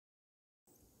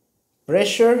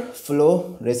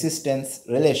Pressure-flow resistance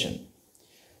relation.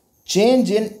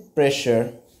 Change in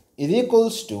pressure is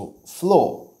equals to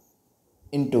flow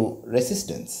into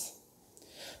resistance.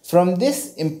 From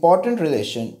this important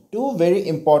relation, two very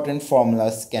important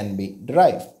formulas can be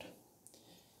derived.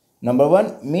 Number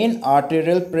one, mean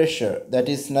arterial pressure, that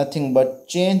is nothing but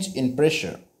change in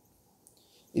pressure,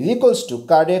 is equals to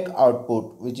cardiac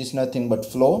output, which is nothing but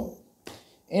flow,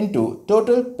 into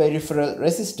total peripheral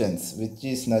resistance, which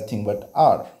is nothing but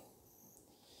R.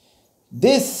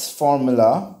 This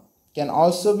formula can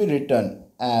also be written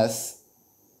as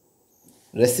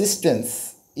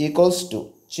resistance equals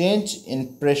to change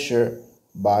in pressure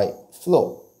by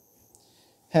flow.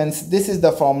 Hence, this is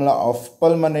the formula of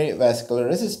pulmonary vascular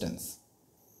resistance.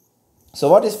 So,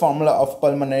 what is formula of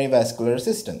pulmonary vascular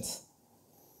resistance?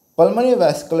 Pulmonary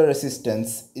vascular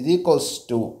resistance is equals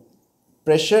to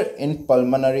pressure in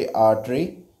pulmonary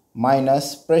artery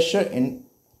minus pressure in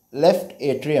left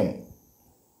atrium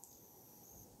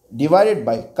divided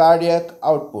by cardiac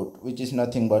output, which is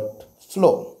nothing but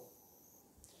flow.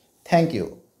 Thank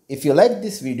you. If you like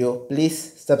this video, please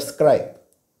subscribe.